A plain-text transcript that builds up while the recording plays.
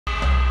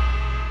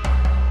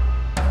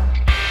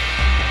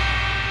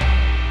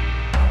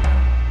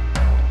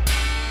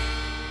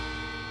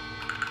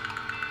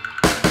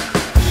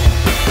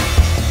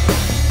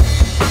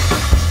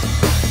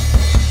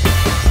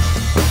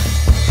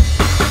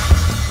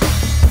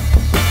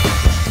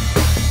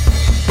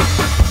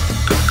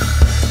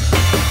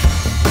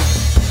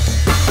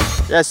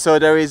Yes, so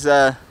there is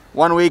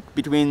 1 week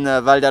between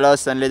Val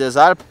d'Alos and Les Deux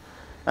Alpes,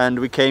 and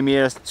we came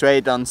here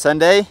straight on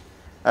Sunday.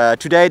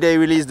 Today they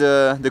released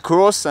the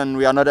course, and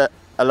we are not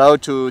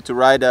allowed to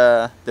ride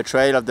the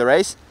trail of the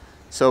race.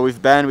 So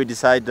with Ben we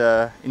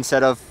decided,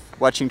 instead of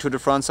watching Tour de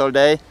France all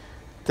day,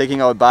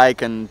 taking our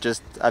bike and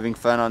just having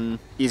fun on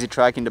easy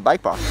track in the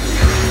bike park.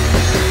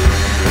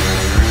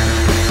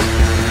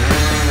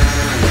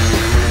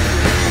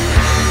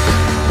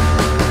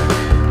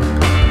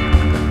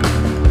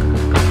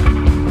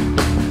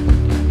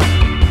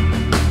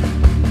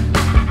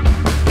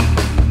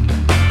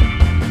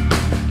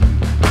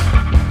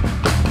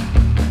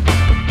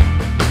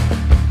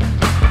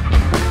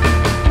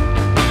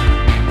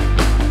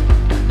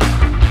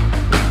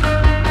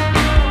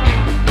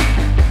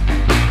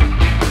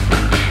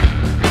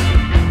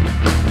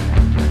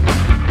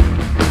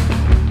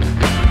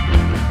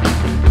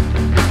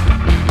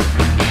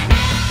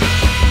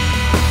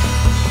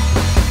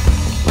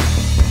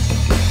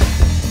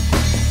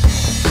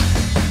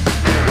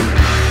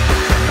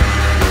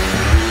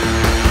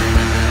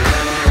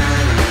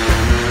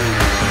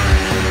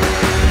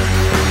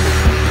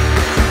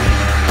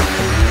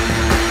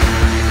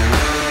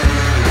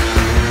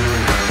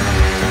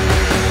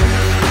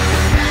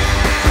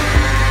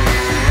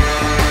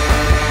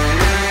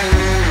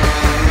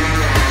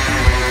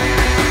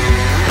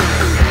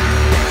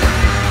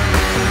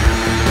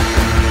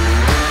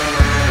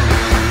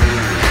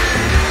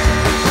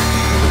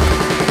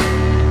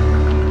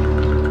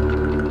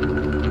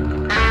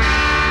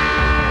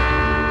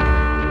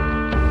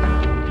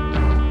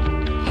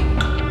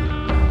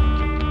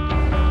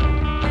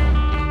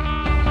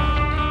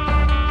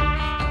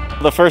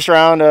 The first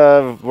round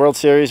of World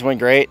Series went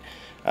great.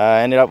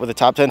 Ended up with a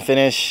top 10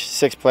 finish,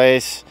 6th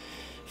place.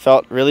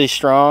 Felt really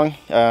strong.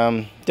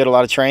 Did a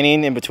lot of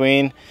training in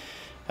between.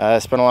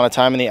 Spent a lot of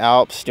time in the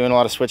Alps doing a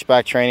lot of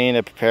switchback training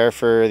to prepare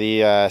for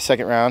the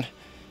second round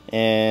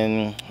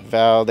in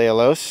Val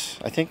d'Alos,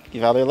 I think.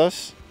 Val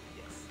d'Alos?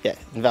 Yeah,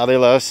 in Val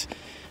d'Alos.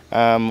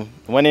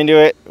 Went into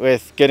it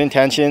with good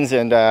intentions,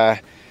 and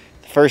the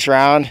first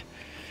round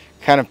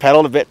kind of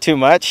pedaled a bit too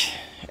much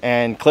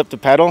and clipped the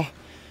pedal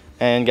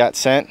and got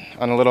sent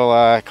on a little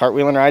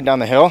cartwheeling ride down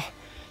the hill.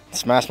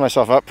 Smashed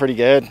myself up pretty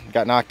good,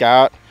 got knocked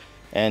out,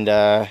 and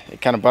it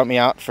kind of bumped me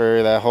out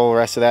for the whole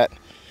rest of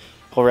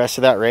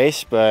that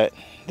race. But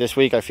this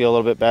week I feel a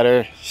little bit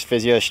better.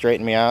 Physio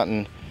straightened me out,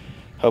 and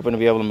hoping to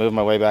be able to move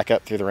my way back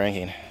up through the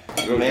ranking.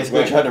 He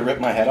basically tried to rip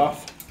my head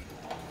off.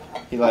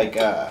 He like,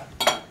 I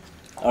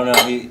don't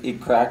know, he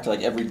cracked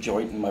like every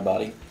joint in my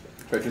body.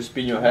 Tried to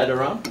spin your head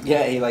around?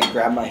 Yeah, he like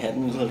grabbed my head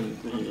and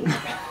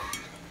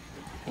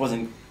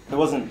it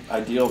wasn't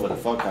ideal, but it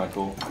felt kind of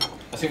cool.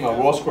 I think my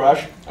worst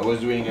crash, I was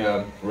doing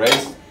a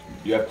race.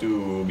 You have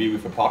to be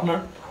with a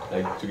partner,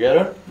 like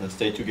together, and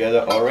stay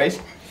together all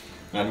race.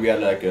 And we had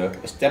like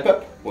a step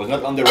up. It was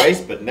not on the race,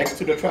 but next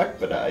to the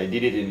track, but I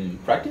did it in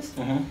practice.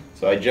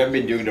 So I jumped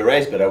in during the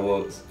race, but I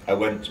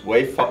went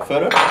way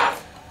further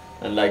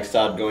and like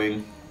start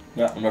going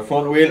on my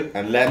front wheel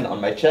and land on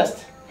my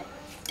chest.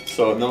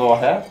 So no more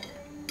hair.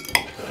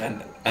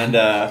 And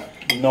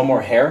no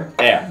more hair?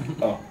 Air.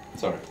 Oh.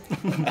 Sorry.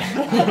 Cut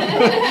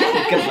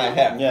my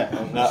hair. Yeah.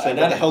 What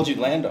the hell did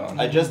you land on?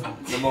 I just,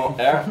 no more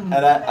air. And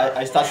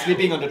I start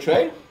sleeping on the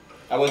trail.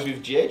 I was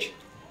with GH.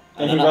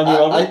 And then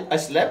I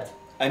slept.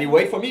 And he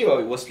waited for me, or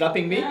he was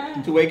slapping me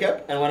to wake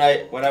up. And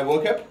when I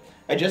woke up,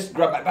 I just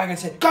grabbed my bag and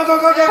said, go, go,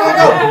 go, go, go,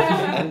 go!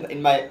 And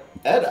in my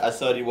head, I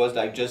thought it was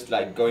like just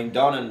like going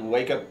down and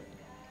wake up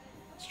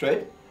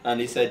straight. And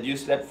he said, you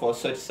slept for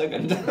 30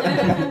 seconds.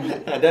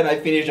 And then I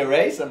finished the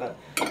race, and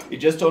he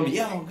just told me,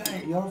 yeah,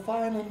 okay, you're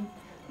fine. And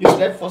you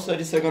slept for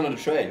 30 seconds on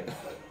the trail.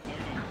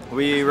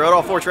 We rode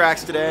all 4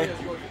 tracks today,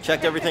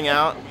 checked everything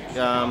out,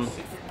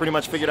 pretty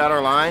much figured out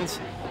our lines,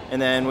 and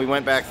then we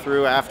went back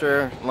through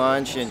after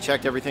lunch and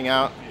checked everything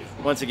out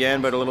once again,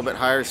 but a little bit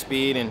higher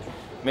speed, and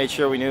made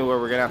sure we knew where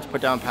we're going to have to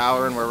put down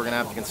power and where we're going to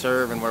have to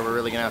conserve and where we're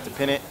really going to have to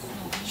pin it.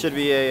 Should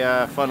be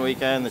a fun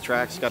weekend. The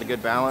track's got a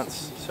good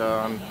balance,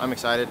 so I'm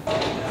excited.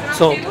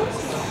 So,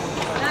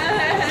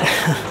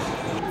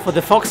 for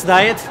the Fox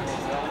diet,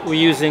 we're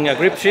using a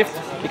grip shift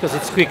because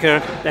it's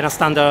quicker than a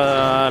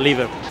standard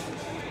lever.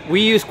 We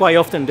use quite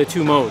often the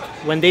 2 mode.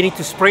 When they need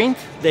to sprint,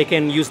 they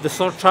can use the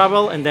short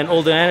travel, and then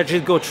all the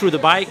energy go through the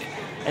bike.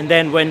 And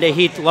then when they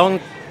hit long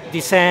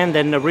descent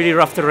and a really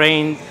rough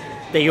terrain,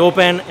 they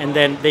open and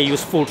then they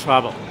use full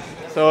travel.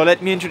 So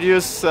let me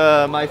introduce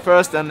my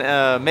first and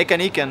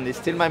mechanic, and he's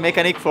still my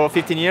mechanic for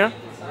 15 years.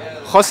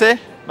 Jose,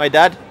 my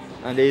dad,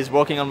 and he's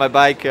working on my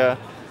bike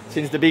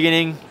since the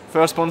beginning.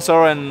 First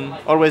sponsor and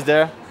always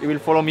there. He will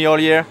follow me all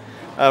year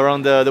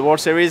around the World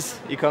Series.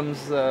 He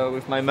comes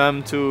with my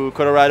mom to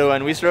Colorado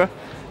and Whistler,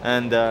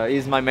 and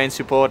he's my main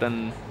support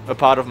and a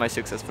part of my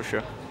success for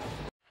sure.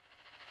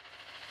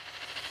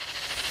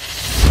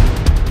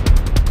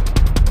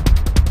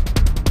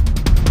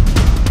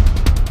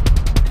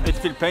 It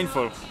feels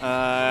painful.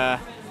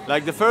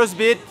 Like the first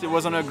bit, it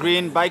was on a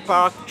green bike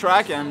park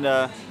track, and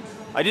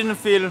I didn't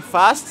feel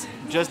fast,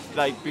 just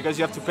like because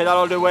you have to pedal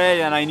all the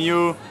way, and I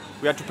knew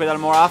we had to pedal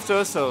more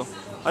after. So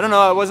I don't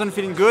know, I wasn't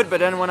feeling good, but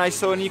then when I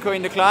saw Nico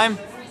in the climb,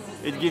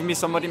 it gave me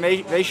some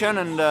motivation,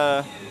 and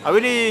I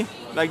really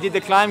did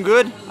the climb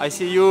good. I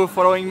see you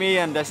following me,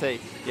 and I say,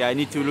 yeah, I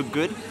need to look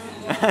good.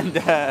 And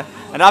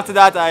after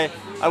that,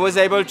 I was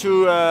able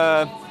to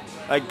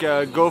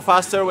go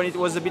faster when it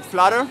was a bit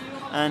flatter,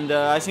 and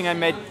I think I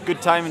made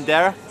good time in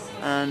there.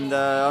 And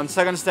on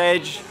second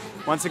stage,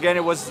 once again,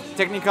 it was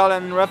technical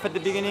and rough at the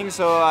beginning,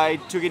 so I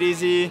took it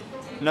easy,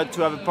 not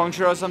to have a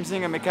puncture or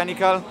something, a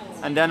mechanical.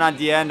 And then at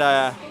the end,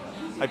 I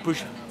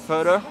pushed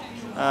further.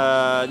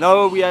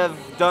 Now we have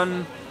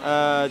done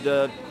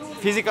the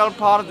physical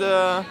part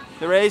of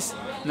the race.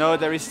 Now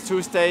there is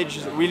 2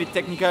 stages, really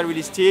technical,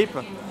 really steep.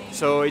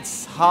 So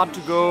it's hard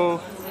to go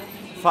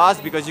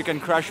fast because you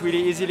can crash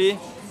really easily.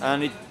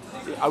 And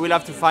I will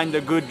have to find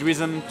a good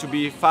rhythm to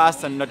be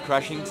fast and not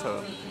crashing.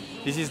 So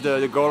this is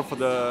the goal for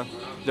the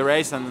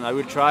race, and I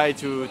will try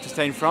to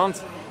stay in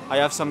front. I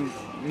have some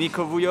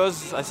Nico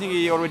Vuyos. I think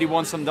he already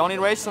won some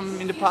downhill race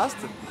in the past.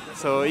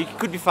 So he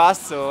could be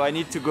fast, so I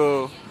need to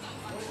go.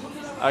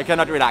 I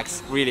cannot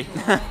relax, really.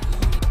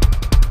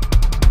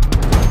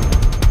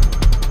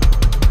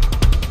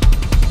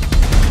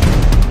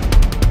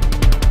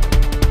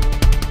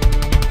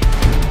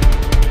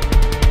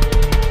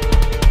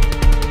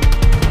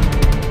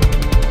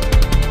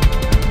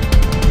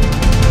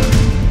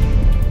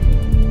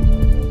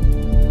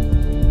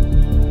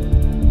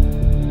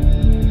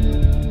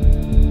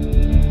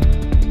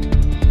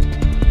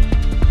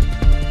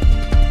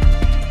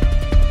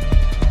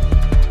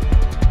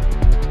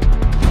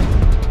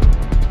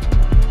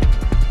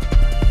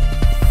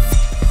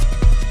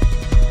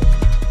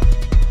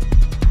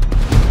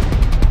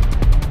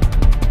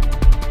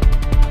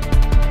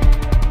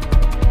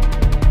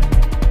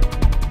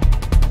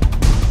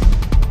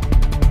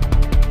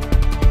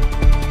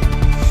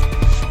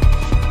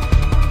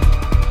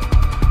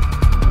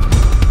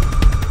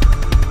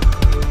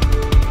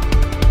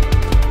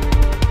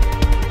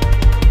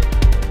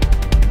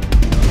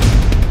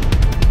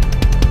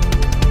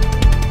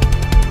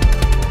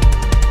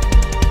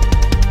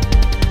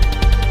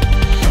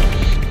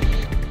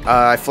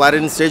 I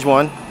flatted in stage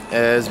 1.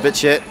 It was a bit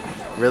shit.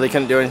 Really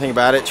couldn't do anything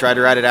about it. Tried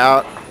to ride it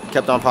out.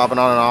 Kept on popping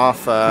on and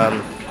off.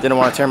 Didn't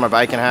want to tear my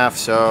bike in half,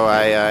 so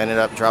I ended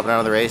up dropping out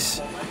of the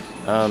race.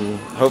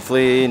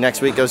 Hopefully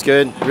next week goes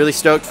good. Really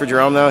stoked for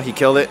Jerome though. He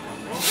killed it.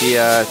 He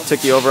took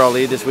the overall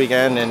lead this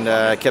weekend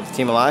and kept the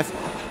team alive.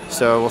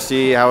 So we'll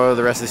see how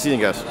the rest of the season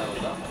goes.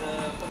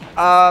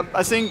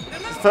 I think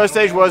the first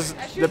stage was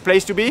the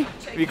place to be,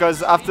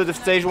 because after the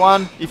stage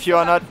 1, if you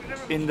are not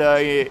in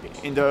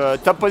the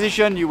top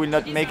position, you will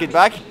not make it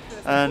back.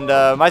 And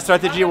my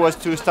strategy was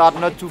to start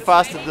not too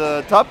fast at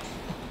the top,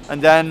 and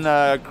then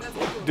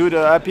do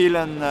the uphill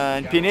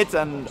and pin it.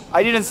 And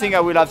I didn't think I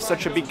will have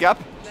such a big gap.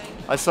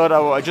 I thought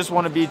I just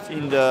want to be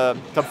in the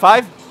top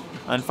 5.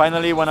 And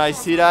finally, when I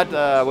see that,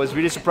 I was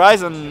really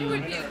surprised,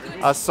 and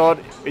I thought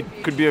it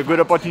could be a good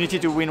opportunity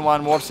to win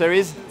one World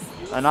Series.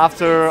 And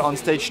after, on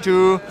stage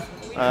 2,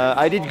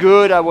 I did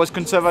good. I was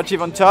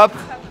conservative on top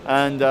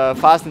and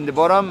fast in the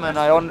bottom, and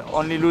I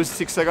only lose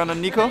 6 seconds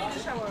on Nico.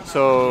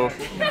 So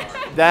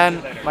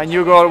then my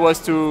new goal was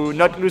to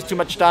not lose too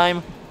much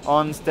time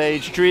on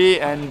stage 3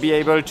 and be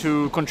able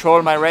to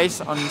control my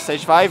race on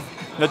stage 5,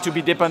 not to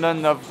be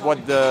dependent of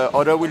what the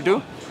other will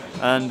do.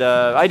 And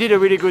I did a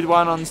really good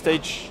one on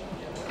stage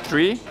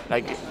 3,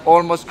 like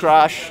almost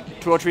crashed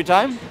 2 or 3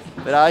 times,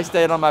 but I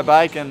stayed on my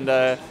bike and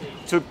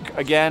took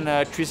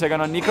again 3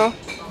 seconds on Nico.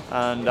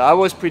 And I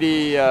was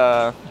pretty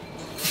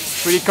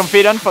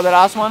confident for the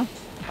last one.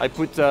 I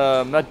put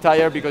a mud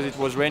tire because it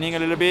was raining a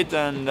little bit,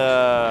 and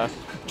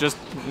just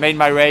made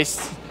my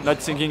race, not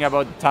thinking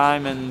about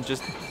time, and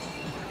just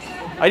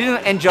I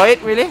didn't enjoy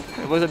it really.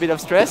 It was a bit of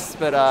stress,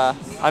 but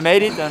I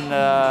made it,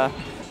 and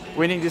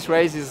winning this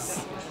race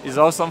is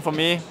awesome for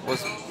me. It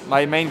was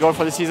my main goal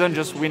for the season,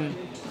 just win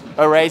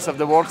a race of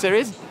the World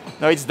Series.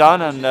 Now it's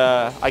done, and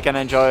I can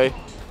enjoy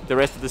the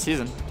rest of the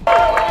season.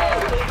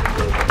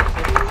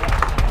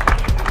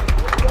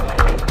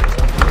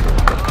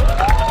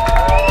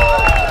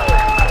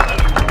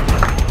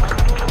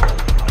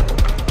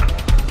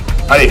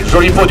 Allez,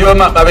 joli podium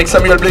avec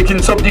Samuel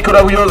Blekinson,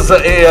 Nicolas Vuyos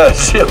et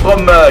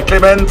Jerome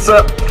Clementz.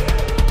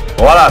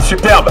 Voilà,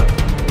 superbe.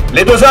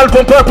 Les deux Alpes,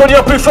 on peut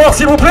applaudir plus fort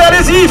s'il vous plaît,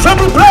 allez-y, ça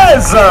vous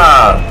plaise.